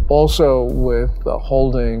rights, also with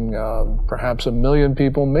holding perhaps 1 million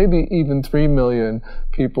people, maybe even 3 million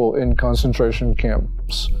people in concentration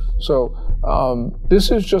camps. So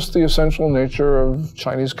this is just the essential nature of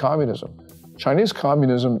Chinese communism. Chinese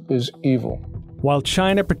communism is evil. While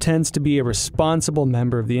China pretends to be a responsible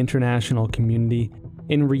member of the international community,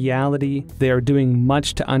 in reality, they are doing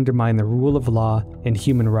much to undermine the rule of law and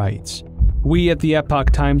human rights. We at the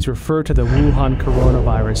Epoch Times refer to the Wuhan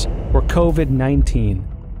coronavirus, or COVID-19,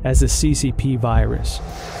 as the CCP virus,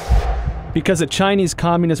 because the Chinese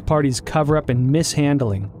Communist Party's cover-up and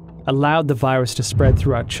mishandling allowed the virus to spread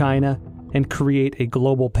throughout China and create a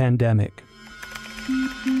global pandemic.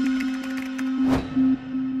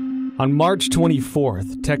 On March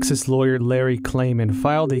 24th, Texas lawyer Larry Klayman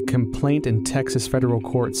filed a complaint in Texas federal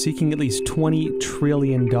court seeking at least $20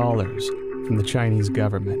 trillion from the Chinese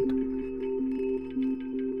government.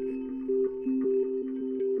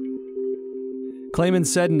 Klayman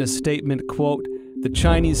said in a statement, quote, "The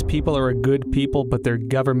Chinese people are a good people, but their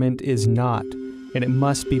government is not, and it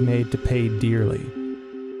must be made to pay dearly."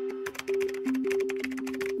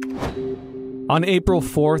 On April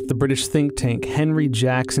 4th, the British think tank Henry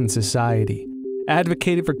Jackson Society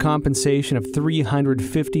advocated for compensation of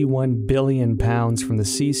 £351 billion from the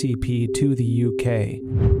CCP to the UK,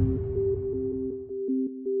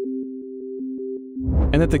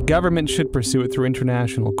 and that the government should pursue it through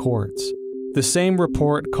international courts. The same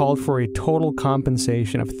report called for a total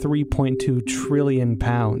compensation of £3.2 trillion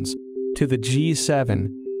to the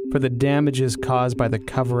G7 for the damages caused by the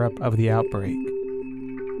cover-up of the outbreak.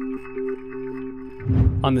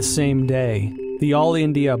 On the same day, the All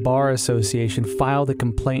India Bar Association filed a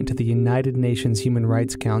complaint to the United Nations Human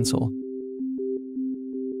Rights Council,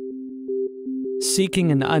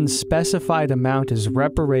 seeking an unspecified amount as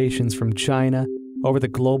reparations from China over the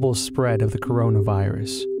global spread of the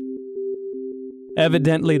coronavirus.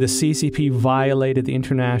 Evidently, the CCP violated the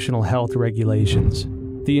international health regulations.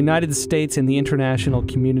 The United States and the international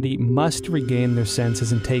community must regain their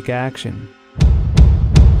senses and take action.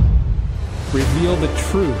 Reveal the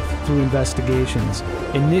truth through investigations,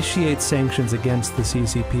 initiate sanctions against the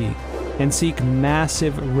CCP, and seek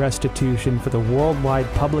massive restitution for the worldwide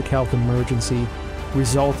public health emergency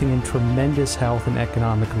resulting in tremendous health and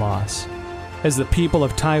economic loss. As the people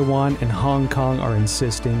of Taiwan and Hong Kong are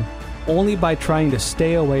insisting, only by trying to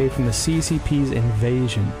stay away from the CCP's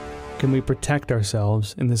invasion can we protect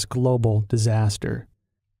ourselves in this global disaster.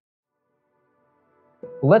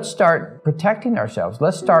 Let's start protecting ourselves.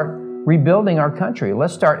 Let's start rebuilding our country.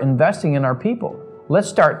 Let's start investing in our people. Let's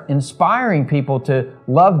start inspiring people to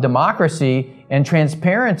love democracy and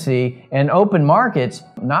transparency and open markets,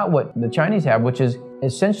 not what the Chinese have, which is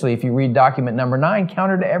essentially, if you read document number 9,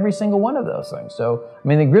 counter to every single one of those things. So, I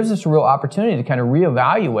mean, it gives us a real opportunity to kind of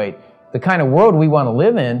reevaluate the kind of world we want to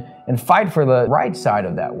live in and fight for the right side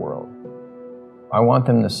of that world. I want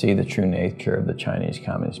them to see the true nature of the Chinese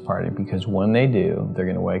Communist Party, because when they do, they're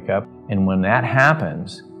going to wake up. And when that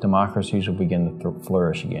happens, democracies will begin to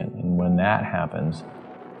flourish again. And when that happens,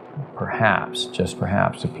 perhaps, just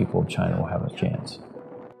perhaps, the people of China will have a chance.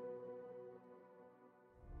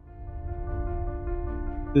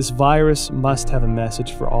 This virus must have a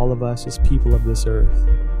message for all of us as people of this earth.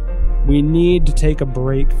 We need to take a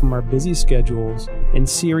break from our busy schedules and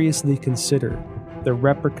seriously consider the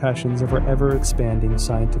repercussions of our ever-expanding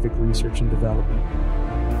scientific research and development.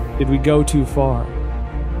 Did we go too far?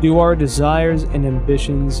 Do our desires and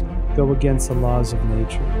ambitions go against the laws of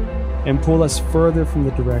nature and pull us further from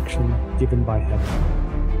the direction given by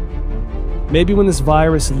heaven? Maybe when this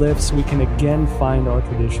virus lifts, we can again find our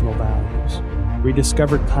traditional values,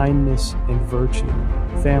 rediscover kindness and virtue,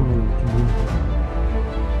 family and community.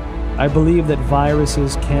 I believe that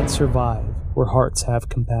viruses can't survive where hearts have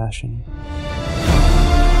compassion.